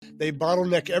they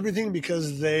bottleneck everything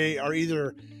because they are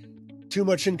either too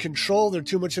much in control, they're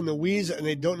too much in the weeds, and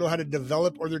they don't know how to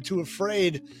develop, or they're too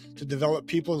afraid to develop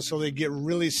people, and so they get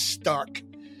really stuck.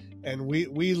 And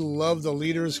we love the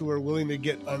leaders who are willing to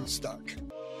get unstuck.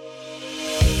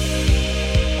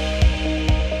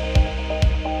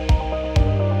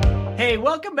 Hey,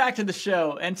 welcome back to the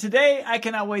show. And today I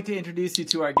cannot wait to introduce you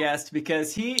to our guest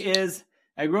because he is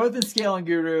a growth and scaling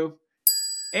guru.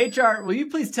 HR, will you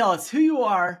please tell us who you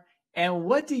are and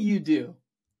what do you do?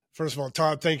 First of all,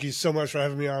 Todd, thank you so much for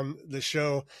having me on the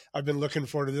show. I've been looking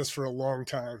forward to this for a long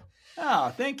time. Oh,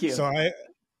 thank you.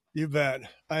 You bet.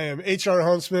 I am HR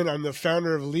Huntsman. I'm the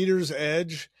founder of Leaders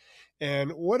Edge.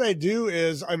 And what I do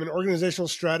is I'm an organizational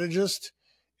strategist,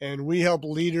 and we help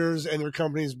leaders and their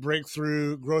companies break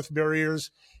through growth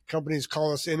barriers. Companies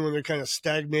call us in when they're kind of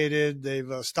stagnated. They've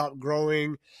stopped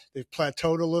growing. They've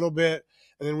plateaued a little bit.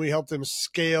 And then we help them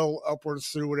scale upwards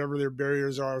through whatever their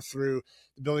barriers are through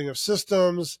the building of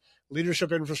systems,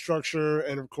 leadership infrastructure,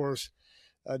 and of course,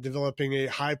 developing a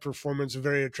high performance,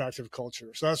 very attractive culture.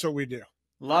 So that's what we do.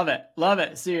 Love it. Love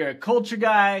it. So you're a culture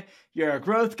guy, you're a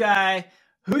growth guy.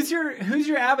 Who's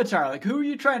your avatar? Like, who are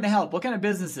you trying to help? What kind of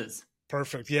businesses?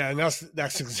 Perfect. Yeah. And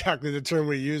that's exactly the term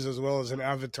we use, as well as an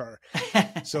avatar.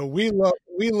 So we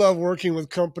love working with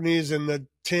companies in the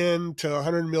 10 to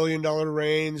 $100 million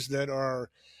range that are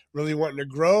really wanting to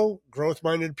grow,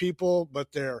 growth-minded people,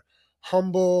 but they're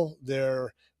humble,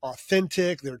 they're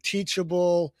authentic, they're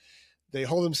teachable, they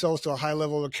hold themselves to a high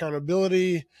level of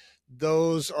accountability.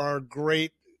 Those are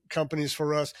great companies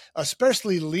for us,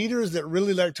 especially leaders that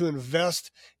really like to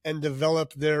invest and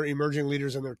develop their emerging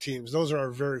leaders and their teams. Those are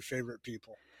our very favorite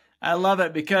people. I love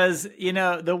it because,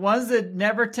 the ones that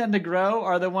never tend to grow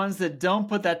are the ones that don't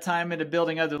put that time into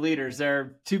building other leaders.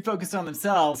 They're too focused on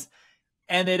themselves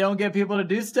and they don't get people to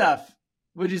do stuff.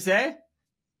 Would you say?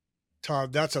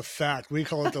 Todd, that's a fact. We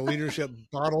call it the leadership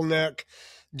bottleneck.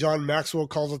 John Maxwell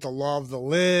calls it the law of the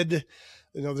lid.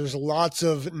 There's lots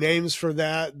of names for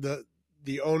that.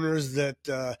 The owners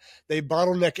that they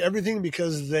bottleneck everything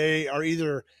because they are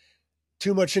either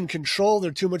too much in control,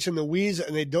 they're too much in the weeds,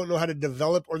 and they don't know how to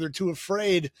develop, or they're too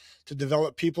afraid to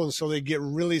develop people, and so they get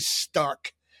really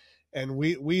stuck. And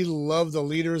we love the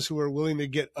leaders who are willing to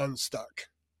get unstuck.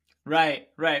 Right.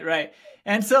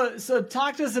 And so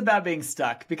talk to us about being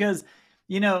stuck, because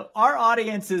our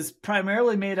audience is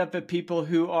primarily made up of people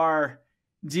who are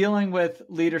dealing with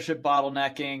leadership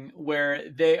bottlenecking, where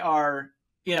they are,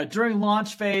 during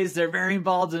launch phase, they're very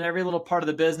involved in every little part of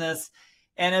the business.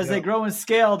 And as they grow and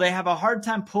scale, they have a hard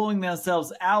time pulling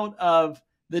themselves out of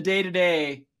the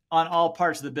day-to-day on all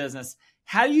parts of the business.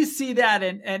 How do you see that?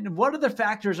 And what other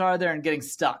factors are there in getting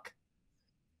stuck?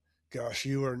 Gosh,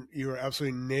 you are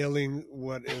absolutely nailing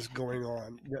what is going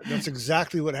on. That's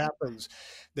exactly what happens.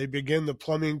 They begin the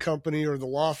plumbing company or the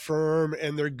law firm,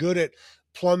 and they're good at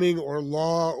plumbing or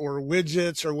law or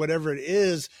widgets or whatever it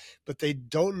is, but they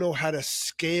don't know how to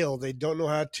scale. They don't know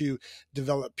how to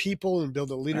develop people and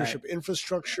build a leadership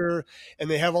infrastructure. And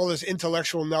they have all this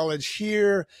intellectual knowledge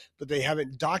here, but they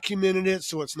haven't documented it,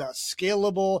 so it's not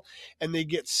scalable. And they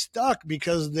get stuck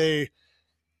because they're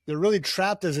really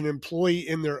trapped as an employee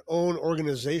in their own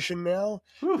organization now,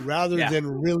 rather than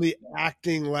really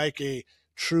acting like a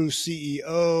true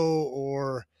CEO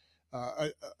or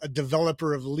a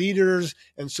developer of leaders.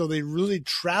 And so they really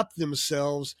trap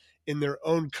themselves in their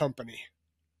own company.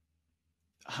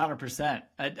 100%.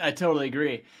 I totally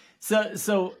agree.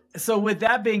 So with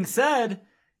that being said,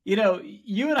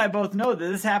 you and I both know that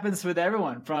this happens with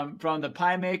everyone, from the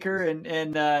pie maker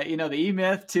and the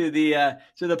E-Myth to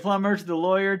the plumber, to the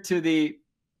lawyer, to the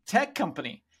tech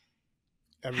company.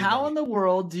 Everybody. How in the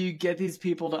world do you get these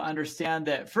people to understand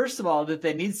that, first of all, that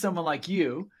they need someone like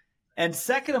you, and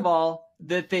second of all,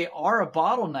 that they are a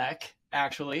bottleneck,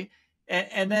 actually,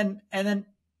 and then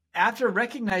after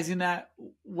recognizing that,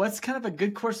 what's kind of a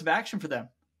good course of action for them?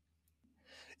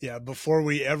 Yeah, before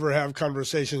we ever have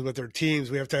conversations with their teams,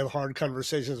 we have to have hard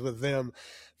conversations with them,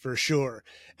 for sure.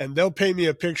 And they'll paint me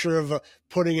a picture of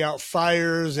putting out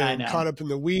fires and caught up in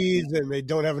the weeds, and they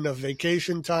don't have enough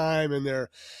vacation time, and their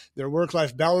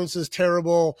work-life balance is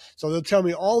terrible. So they'll tell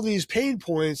me all these pain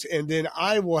points, and then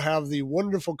I will have the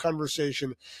wonderful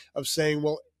conversation of saying,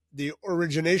 well, the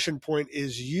origination point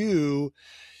is you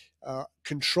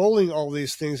controlling all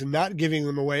these things and not giving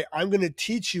them away. I'm going to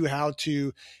teach you how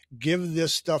to give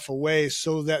this stuff away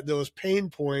so that those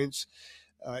pain points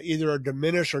either are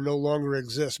diminished or no longer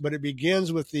exist. But it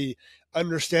begins with the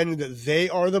understanding that they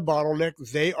are the bottleneck.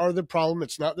 They are the problem.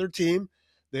 It's not their team.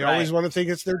 They always want to think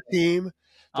it's their team.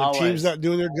 Their team's not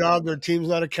doing their job. Their team's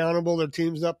not accountable. Their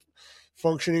team's not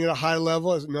functioning at a high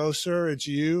level as no, sir, it's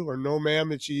you, or no,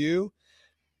 ma'am, it's you.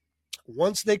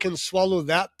 Once they can swallow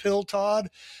that pill, Todd,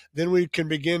 then we can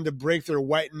begin to break their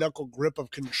white knuckle grip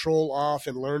of control off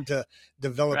and learn to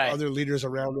develop Right. other leaders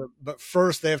around them. But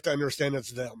first, they have to understand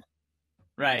it's them.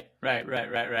 Right.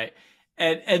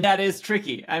 And that is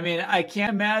tricky. I mean, I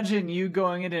can't imagine you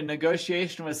going into a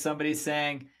negotiation with somebody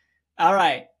saying, all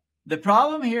right, the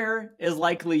problem here is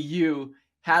likely you.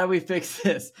 How do we fix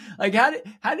this? Like,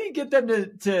 how do you get them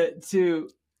to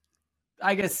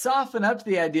I guess, soften up to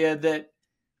the idea that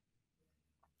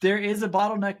there is a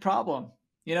bottleneck problem?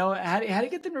 You know, how do you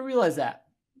get them to realize that?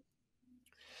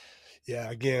 Yeah,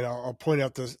 again, I'll point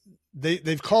out this.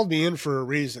 They've called me in for a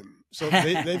reason. So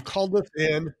they've called us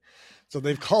in. So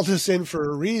they've called us in for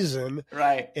a reason.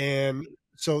 Right. And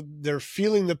so they're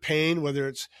feeling the pain, whether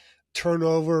it's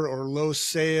turnover or low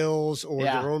sales or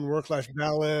Yeah. their own work-life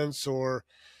balance, or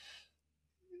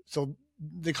so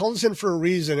they called us in for a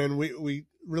reason, and we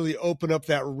really open up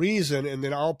that reason, and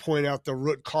then I'll point out the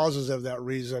root causes of that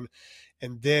reason.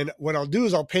 And then what I'll do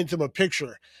is I'll paint them a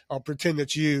picture. I'll pretend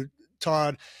it's you,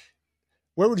 Todd.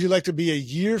 Where would you like to be a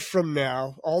year from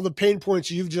now? All the pain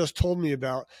points you've just told me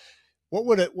about. What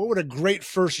would a great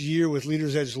first year with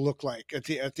Leaders Edge look like at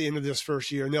the end of this first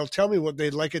year? And they'll tell me what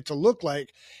they'd like it to look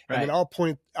like, and Right. then I'll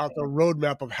point out the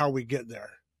roadmap of how we get there.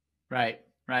 Right.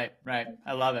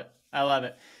 I love it.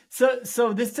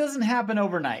 So this doesn't happen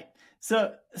overnight.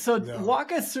 So No.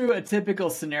 walk us through a typical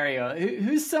scenario.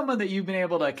 Who's someone that you've been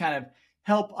able to kind of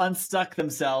help unstuck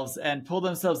themselves and pull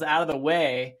themselves out of the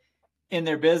way in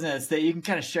their business that you can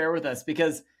kind of share with us?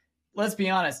 Because let's be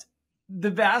honest, the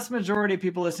vast majority of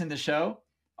people listening to the show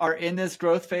are in this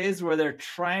growth phase where they're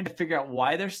trying to figure out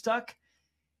why they're stuck.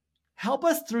 Help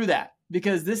us through that,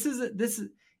 because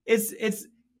it's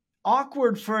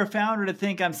awkward for a founder to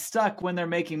think I'm stuck when they're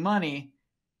making money,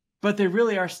 but they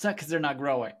really are stuck because they're not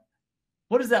growing.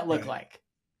 What does that look like?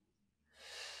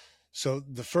 So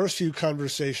the first few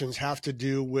conversations have to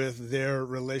do with their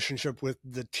relationship with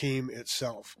the team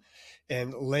itself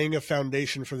and laying a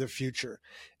foundation for the future.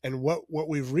 And what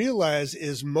we've realized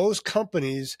is most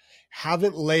companies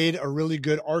haven't laid a really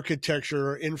good architecture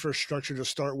or infrastructure to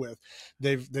start with.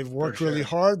 They've worked really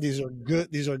hard. These are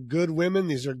good women.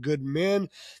 These are good men.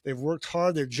 They've worked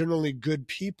hard. They're generally good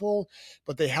people,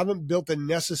 but they haven't built the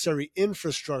necessary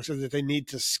infrastructure that they need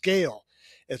to scale.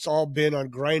 It's all been on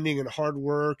grinding and hard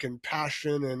work and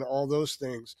passion and all those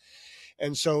things.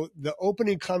 And so the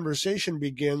opening conversation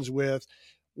begins with,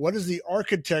 what is the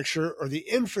architecture or the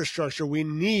infrastructure we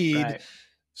need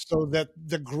so that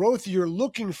the growth you're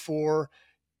looking for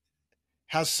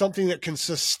has something that can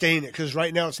sustain it? Because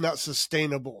right now it's not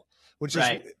sustainable, which is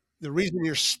the reason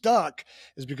you're stuck,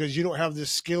 is because you don't have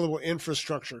this scalable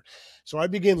infrastructure. So I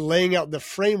begin laying out the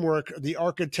framework, the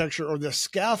architecture, or the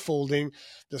scaffolding,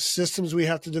 the systems we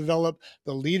have to develop,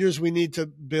 the leaders we need to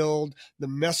build, the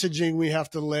messaging we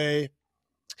have to lay,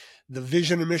 the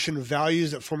vision and mission values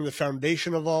that form the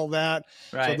foundation of all that.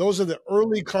 So those are the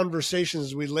early conversations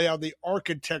as we lay out the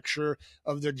architecture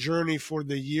of the journey for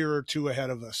the year or two ahead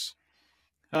of us.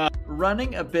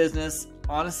 Running a business,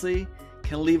 honestly,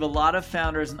 can leave a lot of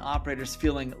founders and operators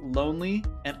feeling lonely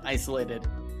and isolated.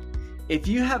 If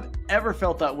you have ever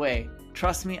felt that way,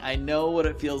 trust me, I know what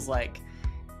it feels like.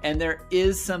 And there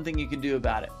is something you can do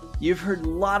about it. You've heard a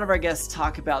lot of our guests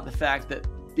talk about the fact that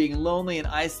being lonely and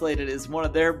isolated is one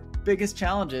of their biggest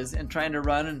challenges in trying to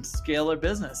run and scale their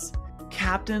business.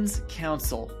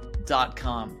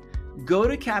 CaptainsCouncil.com. Go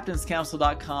to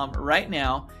CaptainsCouncil.com right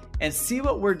now and see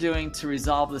what we're doing to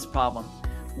resolve this problem.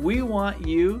 We want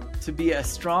you to be a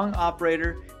strong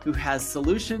operator who has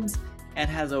solutions and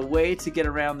has a way to get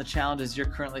around the challenges you're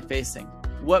currently facing.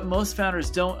 What most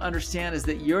founders don't understand is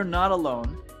that you're not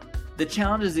alone. The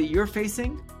challenges that you're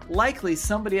facing, likely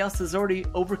somebody else has already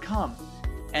overcome,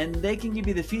 and they can give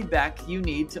you the feedback you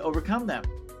need to overcome them.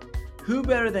 Who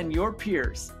better than your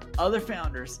peers, other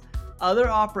founders, other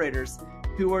operators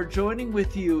who are joining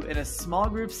with you in a small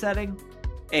group setting,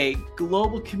 a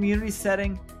global community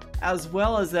setting, as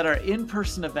well as at our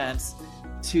in-person events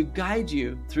to guide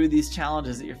you through these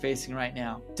challenges that you're facing right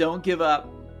now. Don't give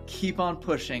up, keep on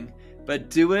pushing, but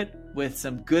do it with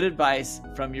some good advice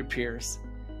from your peers.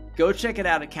 Go check it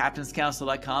out at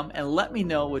CaptainsCouncil.com and let me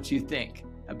know what you think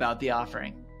about the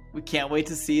offering. We can't wait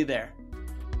to see you there.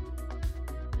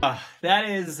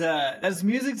 That's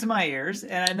music to my ears,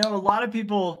 and I know a lot of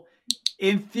people,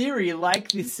 in theory,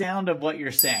 like the sound of what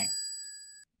you're saying.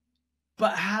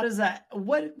 But how does that?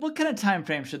 What kind of time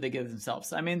frame should they give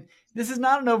themselves? I mean, this is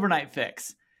not an overnight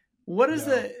fix. What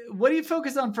do you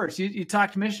focus on first? You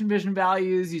talked mission, vision,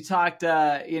 values. You talked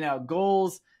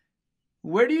goals.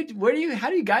 how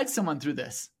do you guide someone through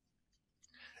this?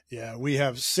 Yeah, we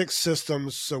have 6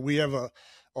 systems. So we have a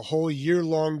whole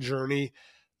year-long journey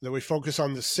that we focus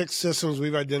on the 6 systems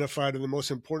we've identified are the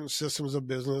most important systems of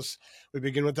business. We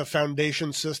begin with the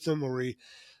foundation system where we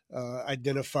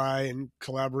identify and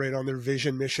collaborate on their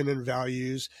vision, mission, and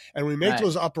values. And we make Right.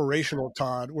 those operational,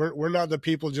 Todd. We're not the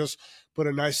people just put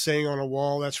a nice saying on a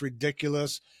wall. That's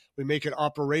ridiculous. We make it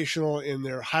operational in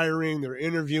their hiring, their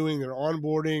interviewing, their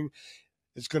onboarding.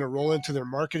 It's going to roll into their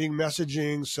marketing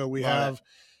messaging. So we Love it. have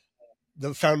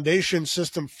the foundation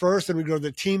system first, and we go to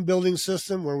the team building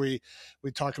system where we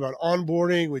talk about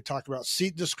onboarding, we talk about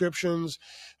seat descriptions,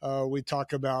 we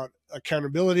talk about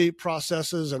accountability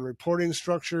processes and reporting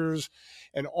structures,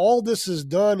 and all this is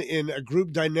done in a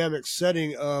group dynamic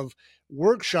setting of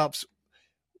workshops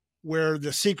where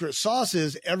the secret sauce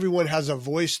is everyone has a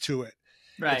voice to it.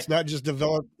 Right. It's not just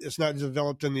developed. It's not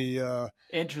developed in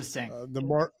Interesting. the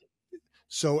mark.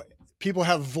 So people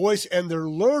have voice and they're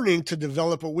learning to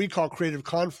develop what we call creative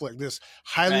conflict, this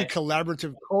highly Right.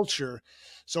 collaborative culture.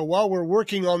 So while we're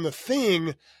working on the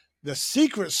thing, the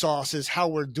secret sauce is how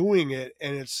we're doing it.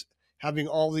 And it's having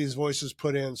all these voices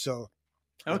put in. So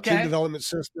the team Okay. development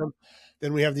system,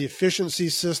 then we have the efficiency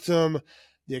system,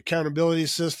 the accountability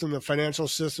system, the financial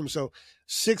system. So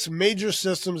 6 major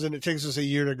systems, and it takes us a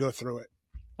year to go through it.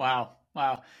 Wow.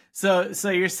 Wow. So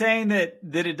you're saying that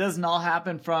it doesn't all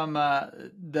happen from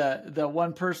the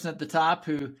one person at the top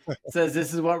who says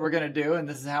this is what we're going to do and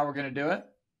this is how we're going to do it?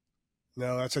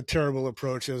 No, that's a terrible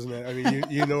approach, isn't it? I mean,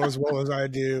 you know as well as I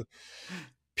do.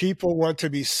 People want to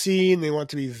be seen, they want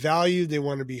to be valued, they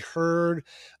want to be heard,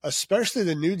 especially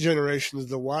the new generations,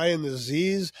 the Y and the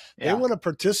Zs. They Yeah. want to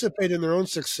participate in their own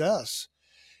success.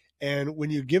 And when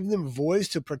you give them voice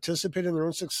to participate in their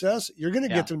own success, you're going to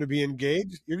Yeah. get them to be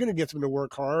engaged. You're going to get them to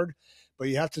work hard, but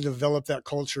you have to develop that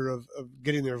culture of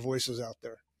getting their voices out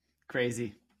there.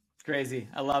 Crazy. Crazy.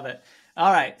 I love it.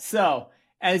 All right. So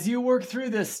as you work through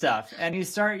this stuff and you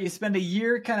spend a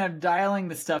year kind of dialing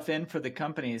the stuff in for the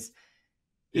companies,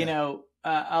 Yeah.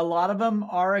 a lot of them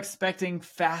are expecting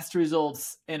fast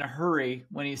results in a hurry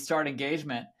when you start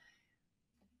engagement.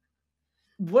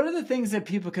 What are the things that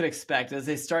people could expect as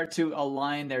they start to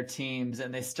align their teams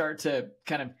and they start to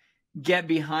kind of get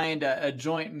behind a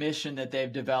joint mission that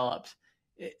they've developed?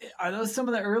 Are those some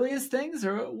of the earliest things,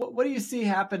 or what do you see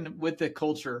happen with the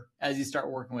culture as you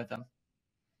start working with them?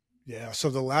 Yeah.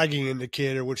 So the lagging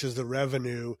indicator, which is the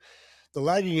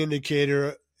lagging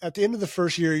indicator at the end of the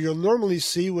first year, you'll normally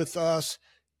see with us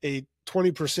a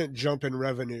 20% jump in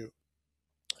revenue.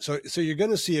 So you're going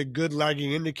to see a good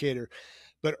lagging indicator.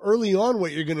 But early on,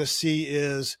 what you're going to see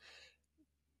is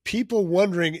people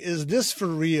wondering, is this for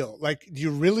real? Like, do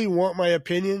you really want my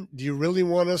opinion? Do you really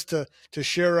want us to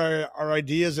share our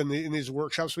ideas in these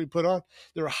workshops we put on?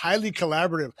 They're highly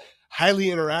collaborative, highly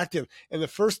interactive. And the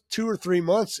first 2 or 3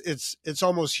 months, it's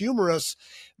almost humorous.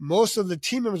 Most of the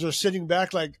team members are sitting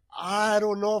back like, I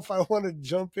don't know if I want to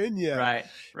jump in yet. Right,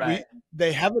 We right,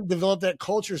 They haven't developed that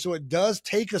culture. So it does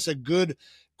take us a good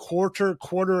quarter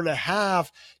and a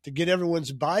half to get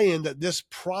everyone's buy-in that this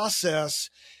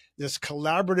process, this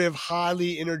collaborative,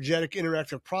 highly energetic,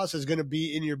 interactive process is going to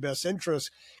be in your best interest,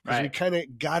 because we right, kind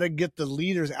of got to get the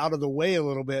leaders out of the way a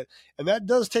little bit. And that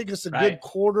does take us a good right.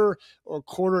 quarter or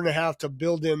quarter and a half to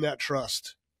build in that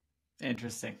trust.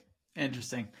 Interesting.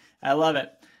 Interesting. I love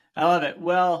it. I love it.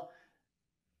 Well,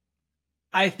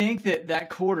 I think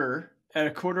that quarter at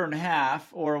a quarter and a half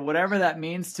or whatever that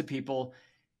means to people,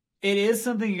 it is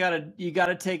something you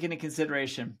gotta take into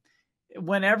consideration.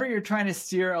 Whenever you're trying to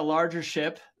steer a larger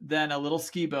ship than a little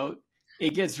ski boat,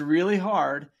 it gets really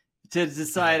hard to Yeah.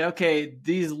 decide, okay,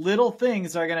 these little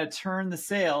things are going to turn the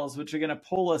sails, which are going to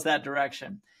pull us that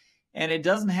direction. And it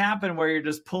doesn't happen where you're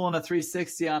just pulling a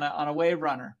 360 on a wave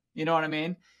runner. You know what I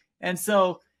mean? And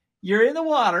so you're in the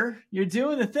water, you're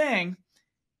doing the thing.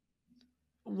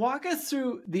 Walk us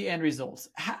through the end results.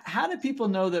 How do people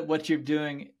know that what you're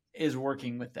doing is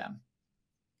working with them?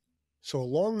 So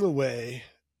along the way,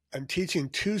 I'm teaching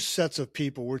 2 sets of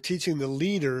people. We're teaching the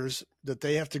leaders that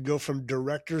they have to go from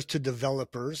directors to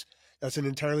developers. That's an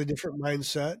entirely different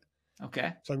mindset.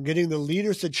 Okay. So I'm getting the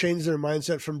leaders to change their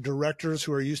mindset from directors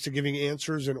who are used to giving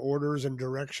answers and orders and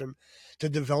direction to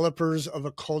developers of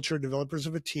a culture, developers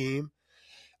of a team.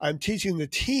 I'm teaching the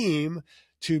team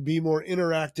to be more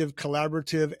interactive,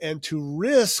 collaborative, and to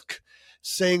risk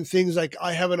saying things like,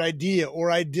 I have an idea,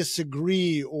 or I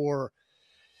disagree,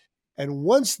 and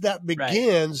once that Right.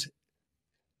 begins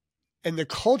and the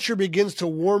culture begins to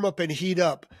warm up and heat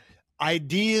up,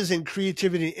 ideas and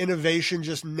creativity and innovation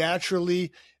just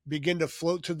naturally begin to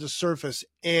float to the surface.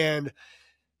 And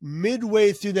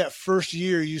midway through that first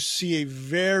year, you see a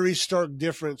very stark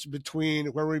difference between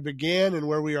where we began and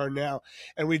where we are now.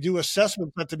 And we do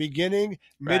assessments at the beginning,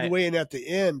 Right. midway, and at the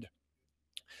end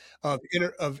of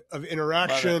Love it.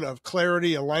 interaction, of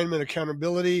clarity, alignment,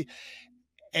 accountability,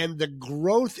 and the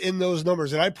growth in those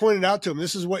numbers. And I pointed out to him,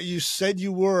 this is what you said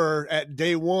you were at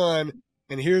day one,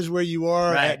 and here's where you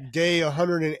are Right. at day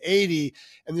 180.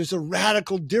 And there's a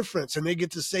radical difference. And they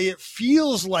get to say it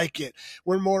feels like it.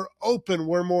 We're more open,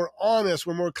 we're more honest,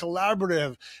 we're more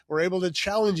collaborative, we're able to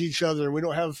challenge each other, and we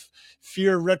don't have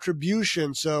fear of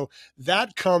retribution. So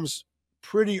that comes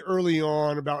pretty early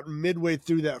on, about midway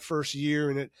through that first year,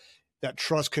 and that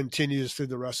trust continues through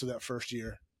the rest of that first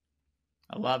year.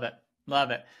 I love it.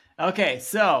 Love it. Okay,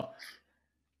 so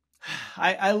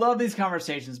I love these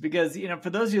conversations because, for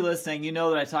those of you listening, you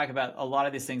know that I talk about a lot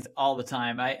of these things all the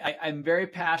time. I'm very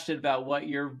passionate about what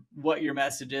your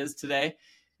message is today,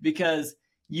 because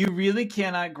you really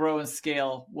cannot grow and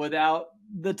scale without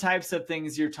the types of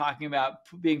things you're talking about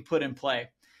being put in play.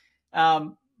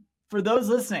 For those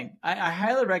listening, I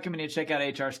highly recommend you check out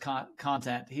HR's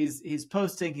content. He's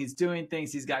posting, he's doing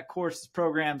things, he's got courses,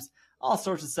 programs, all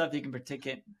sorts of stuff you can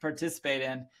participate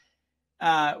in.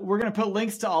 We're going to put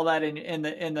links to all that in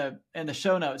the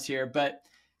show notes here. But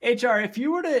HR, if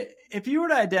you were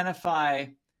to identify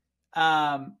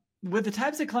with the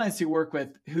types of clients you work with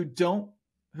who don't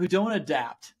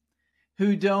adapt,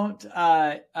 who don't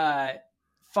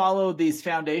follow these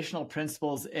foundational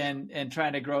principles in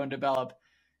trying to grow and develop,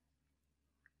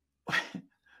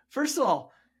 first of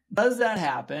all, does that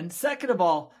happen? Second of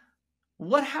all,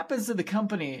 what happens to the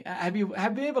company? Have you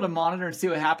been able to monitor and see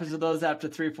what happens to those after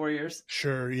 3-4 years?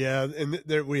 Sure. Yeah. And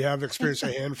we have experienced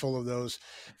a handful of those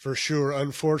for sure.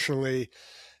 Unfortunately,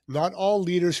 not all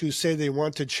leaders who say they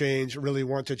want to change really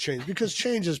want to change, because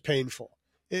change is painful.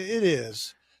 It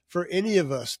is. For any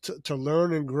of us to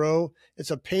learn and grow,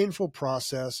 it's a painful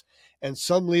process. And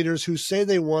some leaders who say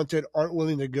they want it aren't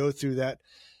willing to go through that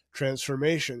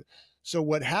transformation. So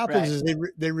what happens Right.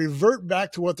 is they revert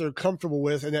back to what they're comfortable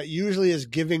with, and that usually is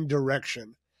giving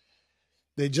direction.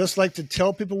 They just like to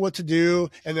tell people what to do,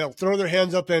 and they'll throw their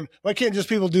hands up and, why can't just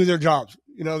people do their jobs?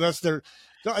 That's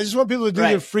I just want people to do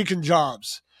their Right. freaking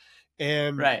jobs.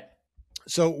 And Right.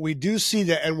 so we do see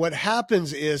that. And what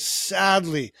happens is,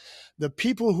 sadly, the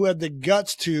people who have the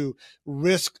guts to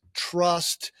risk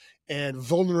trust and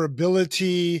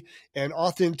vulnerability and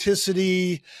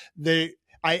authenticity,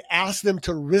 I ask them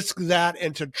to risk that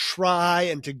and to try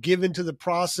and to give into the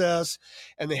process.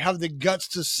 And they have the guts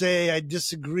to say, I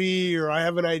disagree, or I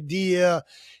have an idea.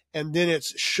 And then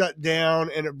it's shut down.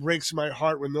 And it breaks my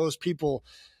heart when those people,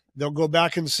 they'll go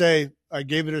back and say, I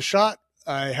gave it a shot.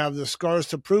 I have the scars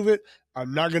to prove it.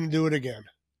 I'm not going to do it again.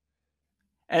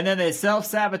 And then they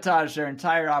self-sabotage their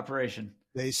entire operation.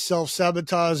 They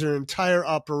self-sabotage their entire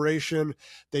operation.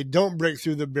 They don't break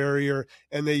through the barrier,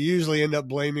 and they usually end up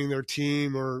blaming their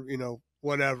team or,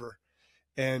 whatever.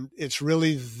 And it's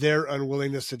really their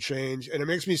unwillingness to change. And it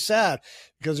makes me sad,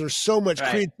 because there's so much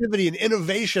creativity and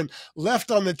innovation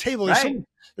left on the table.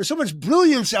 There's so much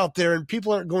brilliance out there, and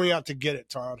people aren't going out to get it,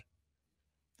 Todd.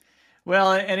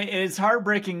 Well, and it's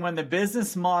heartbreaking when the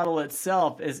business model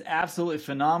itself is absolutely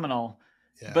phenomenal,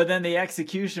 but then the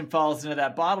execution falls into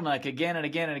that bottleneck again and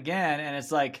again and again. And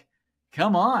it's like,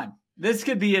 come on, this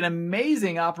could be an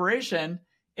amazing operation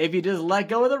if you just let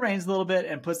go of the reins a little bit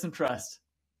and put some trust.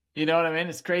 You know what I mean?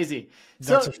 It's crazy.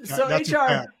 So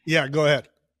HR, yeah, go ahead.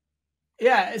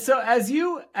 Yeah. So as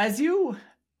you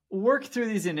work through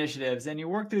these initiatives and you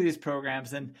work through these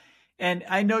programs, and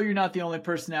I know you're not the only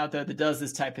person out there that does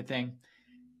this type of thing,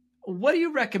 what do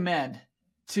you recommend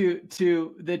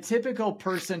to the typical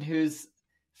person who's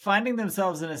finding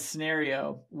themselves in a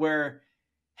scenario where,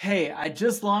 hey, I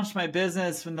just launched my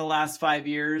business in the last 5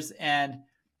 years and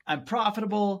I'm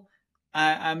profitable,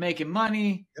 I'm making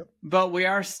money, but we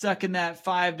are stuck in that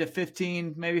 5 to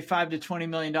 15, maybe $5 to $20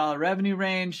 million revenue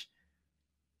range?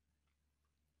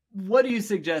 What do you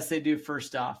suggest they do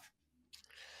first off?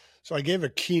 So I gave a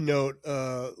keynote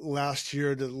last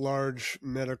year at a large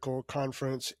medical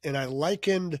conference, and I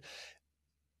likened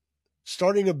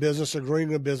starting a business or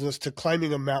growing a business to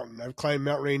climbing a mountain. I've climbed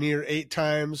Mount Rainier 8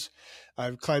 times.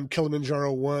 I've climbed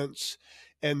Kilimanjaro once.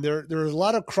 And there are a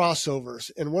lot of crossovers.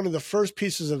 And one of the first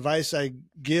pieces of advice I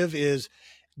give is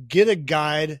get a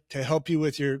guide to help you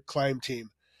with your climb team.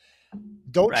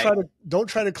 Don't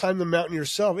try to climb the mountain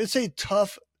yourself. It's a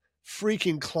tough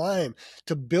freaking climb.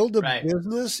 To build a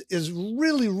business is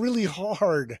really, really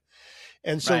hard.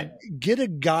 And so Right. get a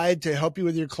guide to help you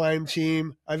with your climb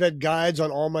team. I've had guides on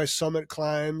all my summit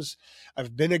climbs.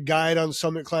 I've been a guide on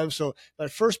summit climbs. So my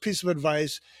first piece of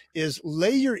advice is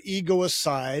lay your ego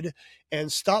aside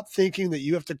and stop thinking that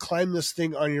you have to climb this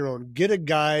thing on your own. Get a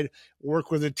guide, work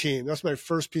with a team. That's my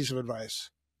first piece of advice.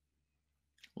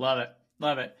 Love it.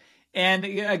 Love it. And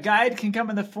a guide can come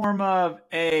in the form of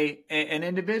an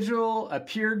individual, a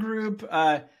peer group.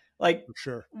 For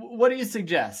sure. What do you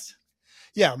suggest?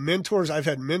 Yeah, mentors. I've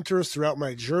had mentors throughout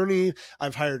my journey.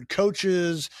 I've hired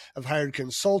coaches. I've hired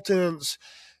consultants.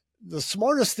 The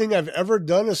smartest thing I've ever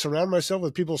done is surround myself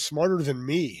with people smarter than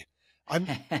me. I'm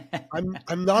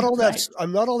I'm not all that Right.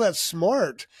 I'm not all that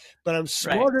smart, but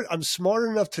Right. I'm smart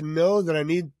enough to know that I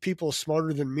need people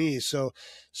smarter than me. So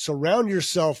surround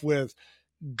yourself with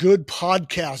good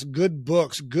podcasts, good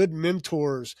books, good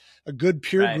mentors, a good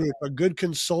peer Right. group, a good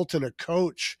consultant, a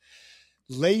coach.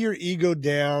 Lay your ego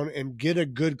down and get a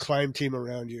good climb team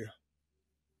around you.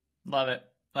 Love it.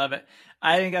 Love it.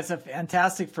 I think that's a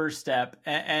fantastic first step.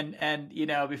 And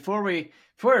before we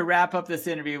wrap up this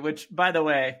interview, which by the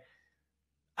way,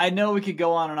 I know we could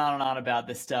go on and on and on about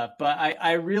this stuff, but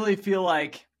I really feel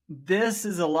like this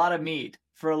is a lot of meat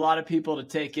for a lot of people to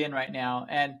take in right now.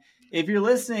 And if you're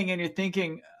listening and you're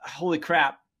thinking, holy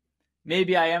crap,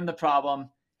 maybe I am the problem,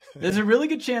 there's a really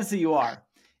good chance that you are.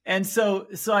 And so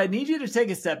I need you to take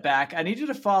a step back. I need you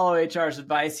to follow HR's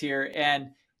advice here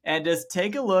and just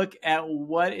take a look at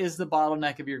what is the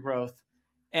bottleneck of your growth.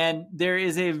 And there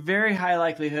is a very high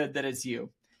likelihood that it's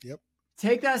you. Yep.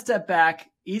 Take that step back,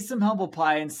 eat some humble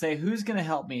pie and say, who's going to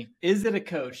help me? Is it a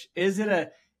coach? Is it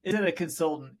a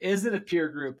consultant? Is it a peer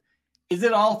group? Is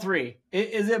it all three?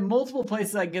 Is it multiple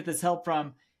places I can get this help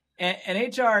from?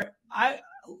 And HR,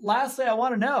 lastly, I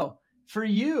want to know for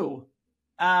you,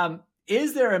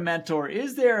 is there a mentor?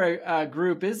 Is there a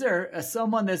group? Is there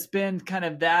someone that's been kind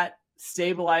of that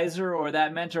stabilizer or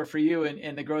that mentor for you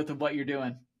in the growth of what you're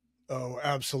doing? Oh,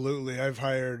 absolutely. I've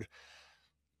hired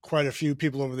quite a few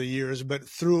people over the years, but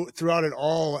throughout it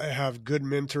all, I have good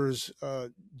mentors.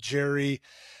 Jerry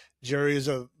is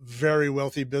a very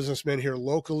wealthy businessman here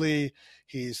locally.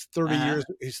 He's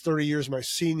 30 years my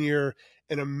senior,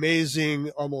 an amazing,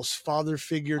 almost father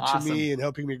figure to me and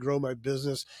helping me grow my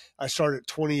business. I started at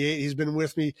 28. He's been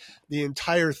with me the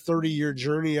entire 30-year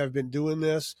journey I've been doing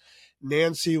this.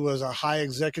 Nancy was a high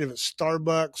executive at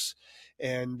Starbucks,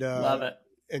 and Love it.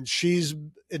 And she's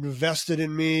invested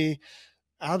in me.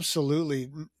 Absolutely.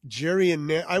 Jerry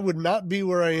and I would not be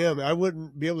where I am. I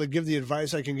wouldn't be able to give the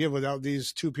advice I can give without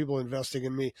these two people investing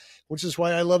in me, which is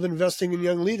why I love investing in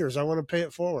young leaders. I want to pay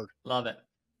it forward. Love it.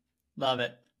 Love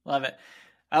it. Love it.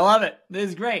 I love it. This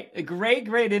is great. A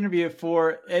great interview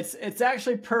it's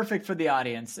actually perfect for the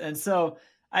audience. And so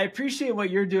I appreciate what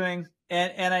you're doing.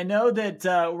 And I know that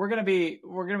we're going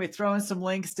to be throwing some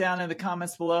links down in the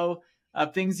comments below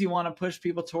of things you want to push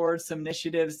people towards, some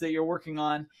initiatives that you're working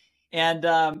on. And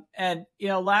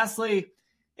lastly,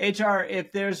 HR,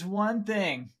 if there's one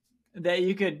thing that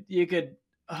you could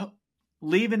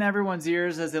leave in everyone's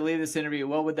ears as they leave this interview,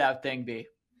 what would that thing be?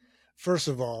 First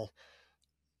of all,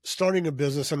 starting a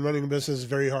business and running a business is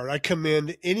very hard. I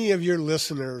commend any of your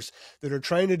listeners that are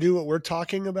trying to do what we're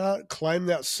talking about, climb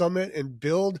that summit and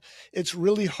build. It's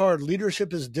really hard.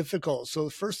 Leadership is difficult. So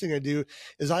the first thing I do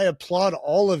is I applaud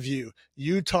all of you.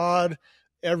 You, Todd,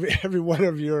 every one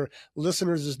of your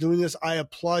listeners is doing this. I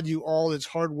applaud you all. It's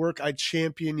hard work. I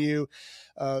champion you.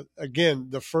 Again,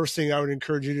 the first thing I would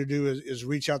encourage you to do is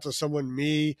reach out to someone,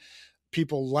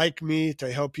 people like me,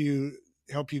 to help you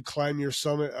climb your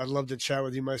summit. I'd love to chat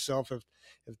with you myself if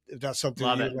that's something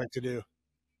you would like to do.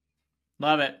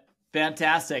 Love it.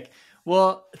 Fantastic.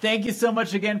 Well, thank you so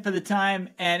much again for the time.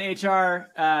 And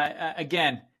HR,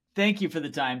 again, thank you for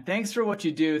the time. Thanks for what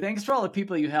you do. Thanks for all the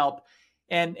people you help.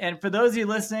 And for those of you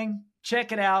listening,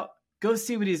 check it out. Go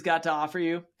see what he's got to offer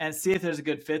you and see if there's a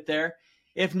good fit there.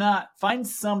 If not, find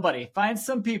somebody, find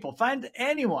some people, find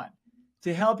anyone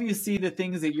to help you see the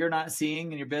things that you're not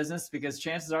seeing in your business, because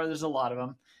chances are there's a lot of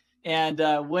them.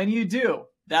 And when you do,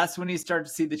 that's when you start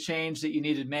to see the change that you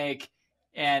need to make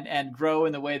and grow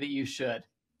in the way that you should.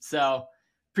 So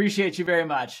appreciate you very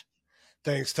much.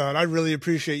 Thanks, Todd. I really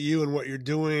appreciate you and what you're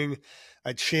doing.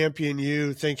 I champion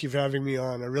you. Thank you for having me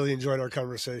on. I really enjoyed our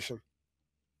conversation.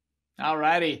 All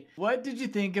righty. What did you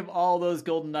think of all those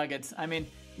golden nuggets? I mean,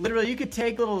 literally, you could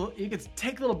take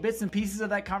little bits and pieces of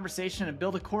that conversation and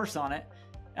build a course on it.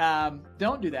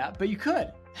 Don't do that, but you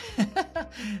could.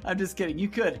 I'm just kidding. You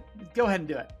could. Go ahead and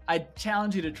do it. I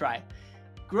challenge you to try.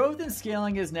 Growth and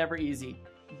scaling is never easy,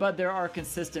 but there are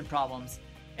consistent problems.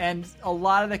 And a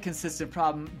lot of the consistent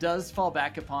problem does fall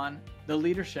back upon the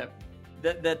leadership.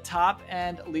 the top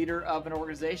end leader of an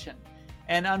organization.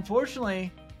 And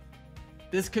unfortunately,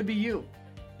 this could be you.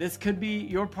 This could be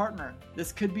your partner.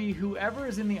 This could be whoever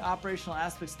is in the operational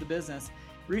aspects of the business,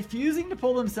 refusing to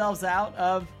pull themselves out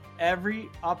of every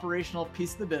operational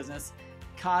piece of the business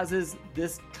causes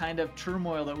this kind of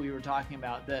turmoil that we were talking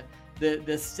about,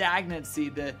 the stagnancy,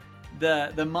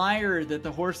 the mire that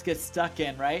the horse gets stuck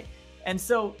in, right? And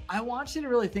so I want you to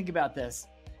really think about this.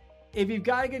 If you've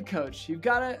got a good coach, you've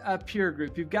got a peer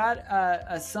group, you've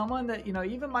got someone that,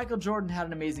 even Michael Jordan had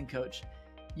an amazing coach.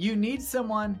 You need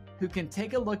someone who can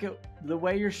take a look at the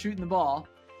way you're shooting the ball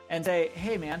and say,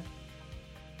 hey man,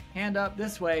 hand up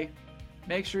this way,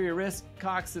 make sure your wrist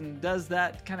cocks and does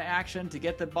that kind of action to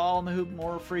get the ball in the hoop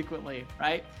more frequently,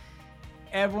 right?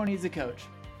 Everyone needs a coach.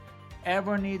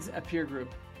 Everyone needs a peer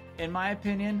group. In my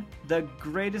opinion, the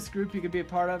greatest group you could be a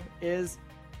part of is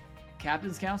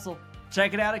Captain's Council.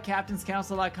 Check it out at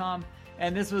captainscouncil.com.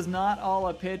 And this was not all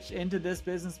a pitch into this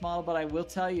business model, but I will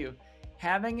tell you,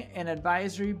 having an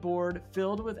advisory board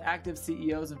filled with active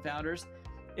CEOs and founders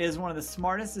is one of the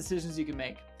smartest decisions you can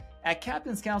make. At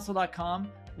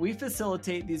captainscouncil.com, we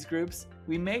facilitate these groups.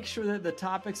 We make sure that the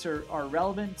topics are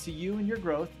relevant to you and your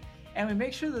growth. And we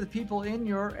make sure that the people in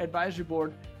your advisory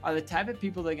board are the type of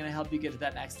people that are going to help you get to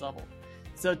that next level.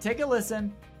 So take a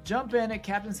listen, jump in at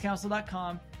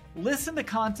captainscouncil.com, listen to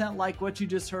content like what you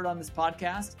just heard on this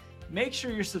podcast. Make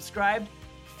sure you're subscribed,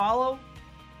 follow,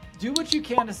 do what you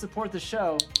can to support the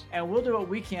show, and we'll do what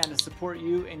we can to support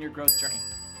you in your growth journey.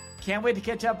 Can't wait to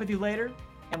catch up with you later,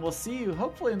 and we'll see you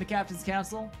hopefully in the Captain's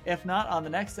Council, if not on the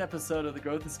next episode of the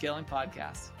Growth and Scaling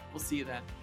Podcast. We'll see you then.